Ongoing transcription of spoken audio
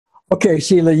Okay,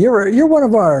 Sheila, you're one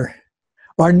of our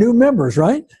new members,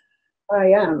 right? I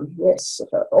am, yes.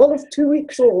 All of 2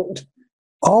 weeks old.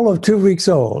 All of 2 weeks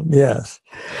old, yes.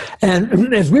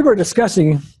 And as we were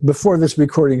discussing before this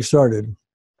recording started,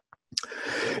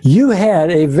 you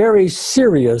had a very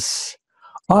serious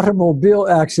automobile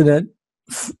accident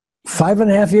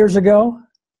 5.5 years ago?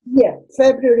 Yeah,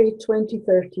 February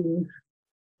 2013.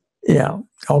 Yeah,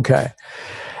 okay.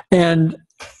 And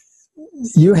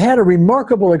you had a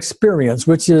remarkable experience,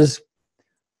 which is,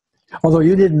 although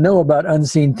you didn't know about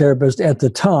Unseen Therapist at the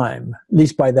time, at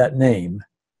least by that name,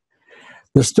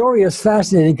 the story is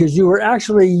fascinating because you were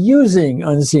actually using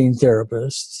Unseen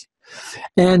Therapists,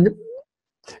 and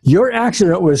your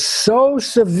accident was so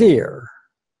severe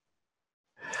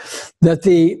that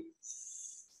the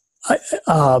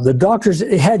doctors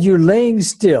had you laying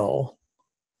still.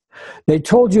 They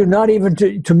told you not even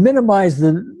to minimize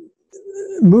the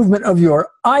movement of your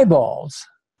eyeballs,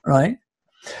 right?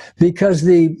 Because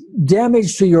the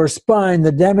damage to your spine,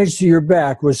 the damage to your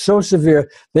back was so severe,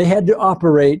 they had to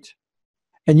operate,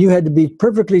 and you had to be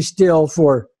perfectly still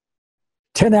for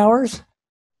 10 hours?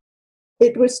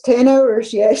 It was 10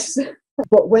 hours, yes.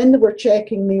 But when they were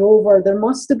checking me over, there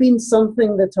must have been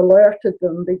something that alerted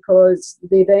them, because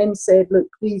they then said, look,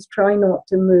 please try not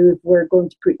to move. We're going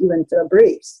to put you into a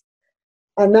brace.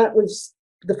 And that was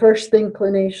the first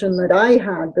inclination that I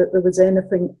had, that there was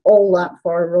anything all that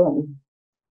far wrong.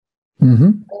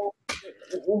 Mm-hmm.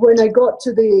 When I got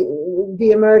to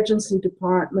the emergency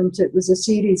department, it was a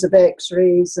series of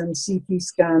x-rays and CT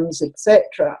scans,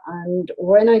 etc. And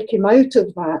when I came out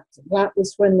of that, that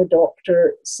was when the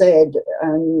doctor said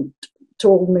and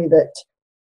told me that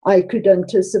I could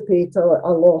anticipate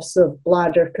a loss of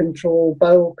bladder control,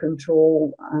 bowel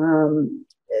control.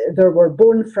 There were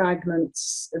bone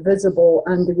fragments visible,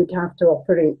 and they would have to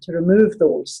operate to remove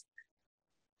those.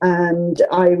 And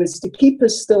I was to keep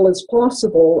as still as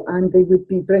possible, and they would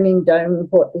be bringing down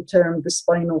what they termed the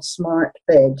spinal smart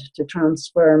bed to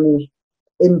transfer me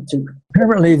into.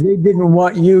 Apparently, they didn't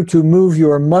want you to move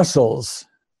your muscles.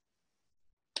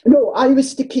 No, I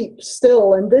was to keep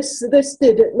still, and this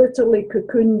did, it literally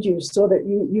cocooned you so that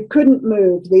you couldn't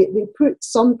move. They put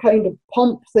some kind of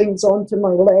pump things onto my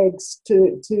legs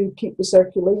to keep the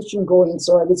circulation going,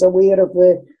 so I was aware of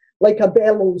like a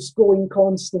bellows going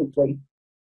constantly.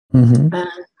 Mm-hmm.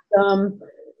 And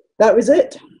that was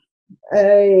it.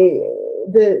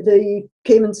 They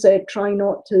came and said, try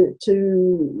not to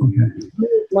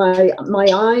move my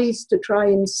eyes, to try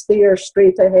and stare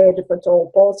straight ahead if at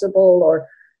all possible, or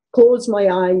close my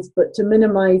eyes, but to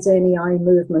minimize any eye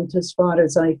movement as far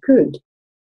as I could.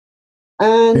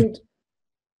 And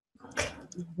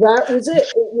that was it.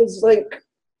 It was like,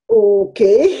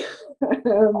 okay,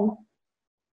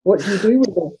 what do you do with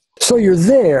it? So you're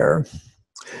there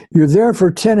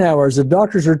for 10 hours. The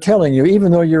doctors are telling you,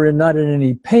 even though you're not in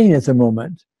any pain at the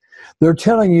moment, they're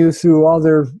telling you through all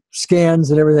their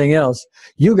scans and everything else,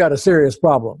 you got a serious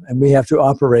problem and we have to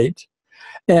operate.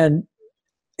 And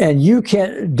you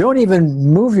don't even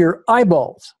move your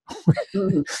eyeballs.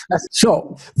 Mm-hmm.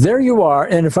 So there you are.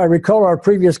 And if I recall our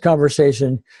previous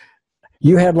conversation,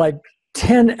 you had like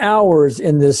 10 hours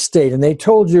in this state, and they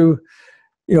told you,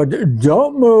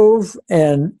 don't move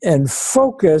and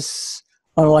focus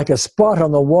on like a spot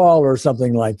on the wall or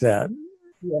something like that.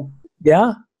 Yeah.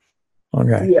 Yeah?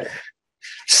 Okay. Yeah.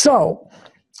 So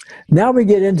now we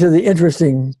get into the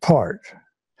interesting part,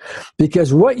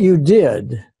 because what you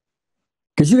did,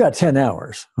 because you got 10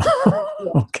 hours.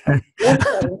 Okay.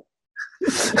 The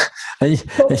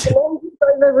longest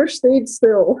I've ever stayed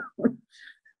still.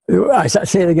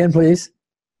 Say it again, please.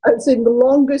 I'm saying the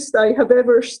longest I have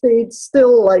ever stayed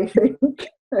still, I think.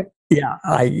 Yeah,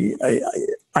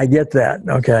 I get that.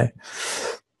 Okay.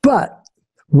 But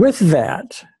with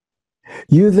that,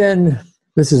 you then,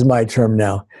 this is my term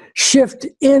now, shift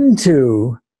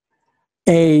into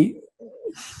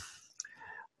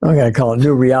I'm going to call it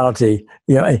new reality,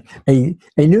 a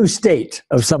new state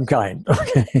of some kind.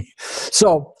 Okay.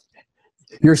 So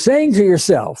you're saying to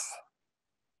yourself,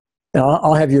 and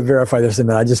I'll have you verify this in a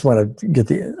minute. I just want to get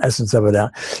the essence of it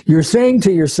out. You're saying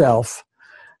to yourself,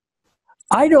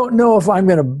 I don't know if I'm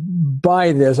going to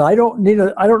buy this. I don't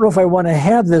know if I want to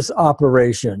have this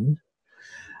operation.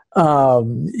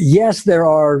 Yes, there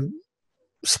are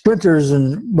splinters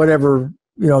and whatever,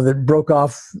 that broke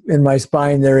off in my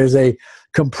spine. There is a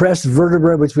compressed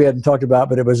vertebra, which we hadn't talked about,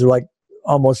 but it was like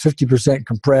almost 50%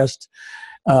 compressed.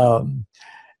 And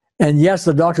yes,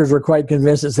 the doctors were quite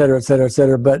convinced, et cetera, et cetera, et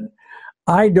cetera, but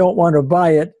I don't want to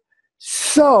buy it.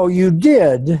 So you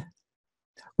did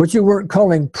what you weren't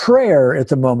calling prayer at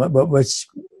the moment, but which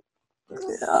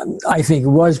I think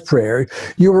was prayer.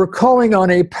 You were calling on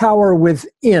a power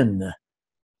within.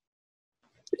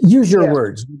 Use your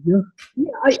words. Yeah,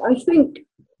 I think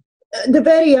the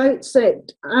very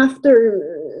outset,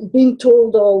 after being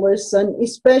told all this, and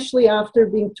especially after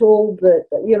being told that,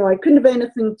 I couldn't have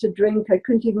anything to drink, I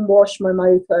couldn't even wash my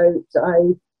mouth out,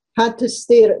 I had to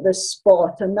stare at this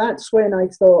spot, and that's when I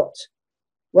thought,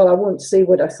 well, I won't say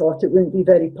what I thought, it wouldn't be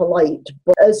very polite,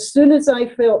 but as soon as I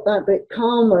felt that bit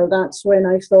calmer, that's when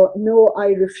I thought, no, I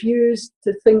refuse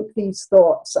to think these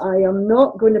thoughts. I am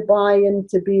not going to buy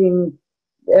into being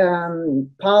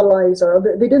paralyzed, or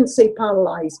they didn't say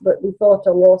paralyzed, but they thought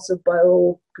a loss of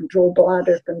bowel control,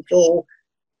 bladder control.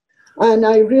 And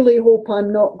I really hope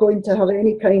I'm not going to have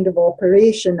any kind of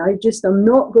operation. I'm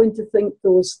not going to think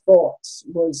those thoughts,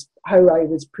 was how I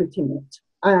was putting it.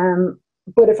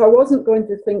 But if I wasn't going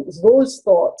to think those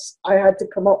thoughts, I had to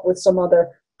come up with some other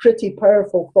pretty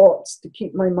powerful thoughts to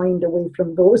keep my mind away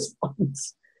from those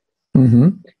ones. Mm-hmm.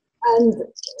 And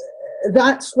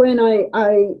that's when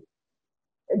I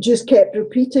just kept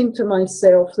repeating to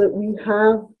myself that we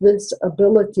have this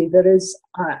ability. There is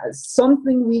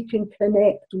something we can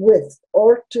connect with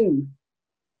or to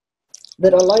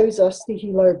that allows us to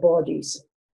heal our bodies.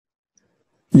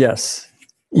 Yes.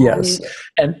 Yes.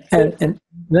 And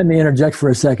let me interject for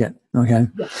a second. Okay.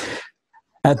 Yeah.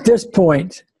 At this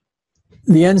point,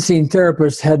 the unseen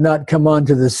therapist had not come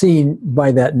onto the scene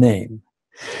by that name.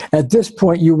 At this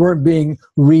point, you weren't being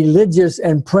religious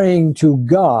and praying to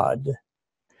God.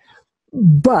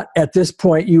 But at this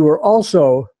point, you were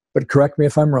also, but correct me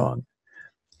if I'm wrong,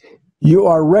 you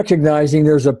are recognizing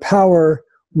there's a power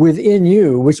within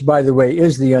you, which, by the way,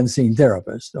 is the unseen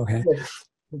therapist, okay?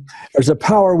 There's a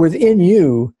power within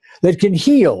you that can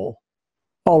heal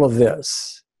all of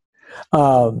this.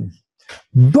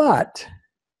 But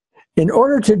in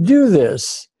order to do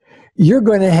this, you're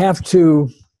going to have to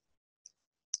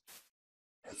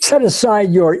set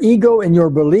aside your ego and your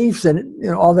beliefs and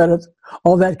all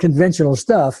that conventional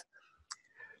stuff.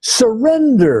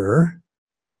 Surrender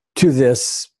to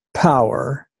this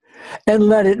power and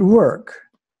let it work.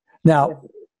 Now,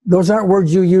 those aren't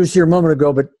words you used here a moment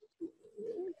ago, but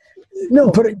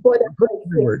no, put it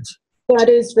in words. That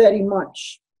is very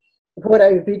much what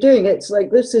I would be doing. It's like,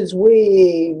 this is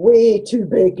way, way too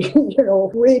big,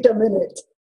 wait a minute.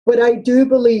 But I do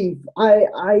believe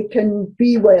I can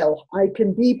be well, I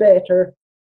can be better,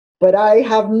 but I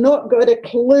have not got a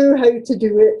clue how to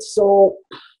do it. So,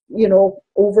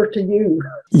 over to you.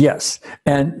 Yes.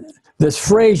 And this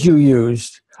phrase you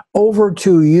used, over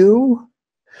to you,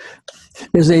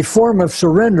 is a form of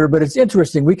surrender, but it's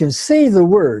interesting. We can say the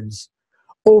words,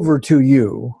 over to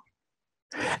you,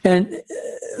 and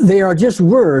they are just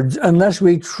words unless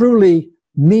we truly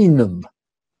mean them.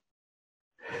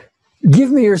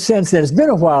 Give me your sense that it's been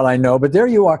a while, I know, but there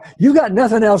you are. You got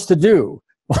nothing else to do.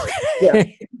 Yeah.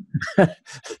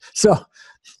 So,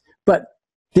 but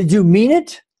did you mean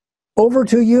it? Over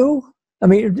to you? I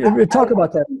mean, talk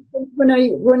about that.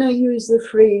 When I use the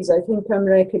phrase, I think I'm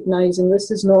recognizing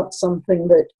this is not something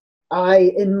that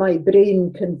I, in my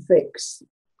brain, can fix.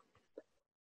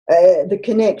 The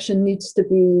connection needs to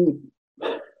be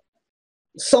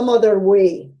some other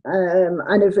way.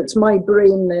 And if it's my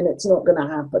brain, then it's not going to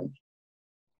happen.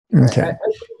 Okay.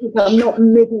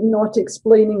 I'm maybe not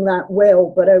explaining that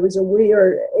well, but I was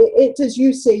aware. It, as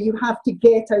you say, you have to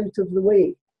get out of the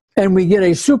way. And we get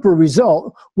a super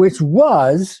result, which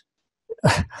was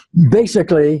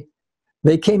basically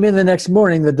they came in the next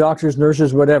morning, the doctors,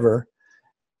 nurses, whatever,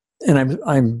 and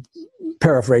I'm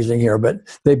paraphrasing here, but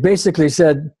they basically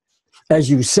said, as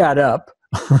you sat up,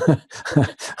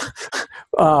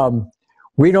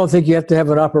 we don't think you have to have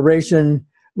an operation.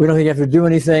 We don't think you have to do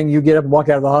anything. You get up and walk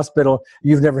out of the hospital.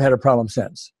 You've never had a problem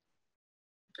since.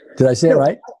 Did I say it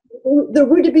right? There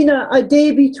would have been a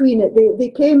day between it. They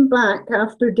came back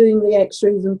after doing the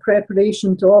x-rays in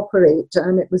preparation to operate,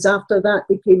 and it was after that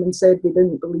they came and said they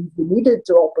didn't believe they needed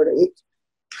to operate,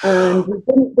 and they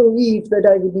didn't believe that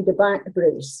I would need a back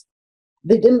brace.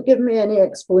 They didn't give me any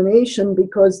explanation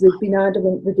because they'd been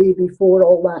adamant the day before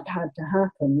all that had to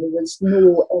happen. There was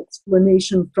no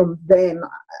explanation from them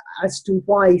as to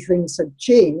why things had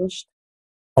changed.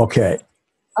 Okay.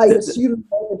 I assume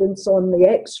evidence on the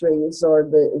x-rays or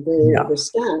the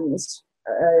scans.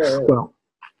 Well,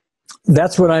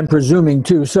 that's what I'm presuming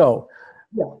too. So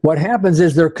what happens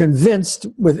is they're convinced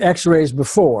with x-rays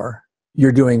before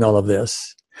you're doing all of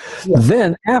this. Yeah.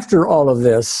 Then after all of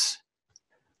this,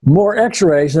 more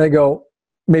x-rays, and they go,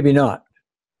 maybe not.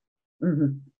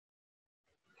 Mm-hmm.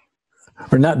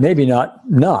 Or not, maybe not.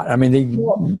 I mean, they...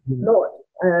 No.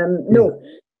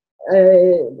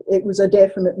 it was a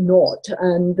definite not.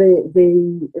 And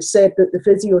they said that the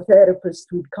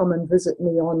physiotherapist would come and visit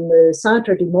me on the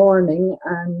Saturday morning,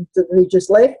 and they just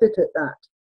left it at that.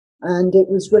 And it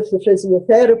was with the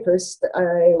physiotherapist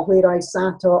where I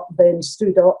sat up, then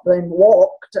stood up, then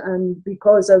walked. And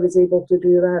because I was able to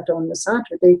do that on the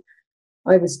Saturday,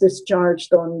 I was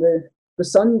discharged on the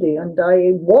Sunday, and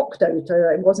I walked out.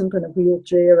 I wasn't in a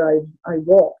wheelchair. I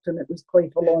walked, and it was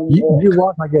quite a long walk. You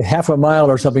walked like a half a mile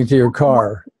or something to your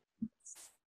car.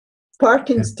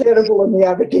 Parking's terrible in the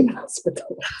Aberdeen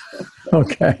Hospital.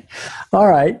 Okay. All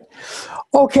right.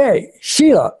 Okay.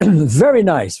 Shelagh, very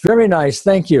nice. Very nice.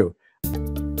 Thank you.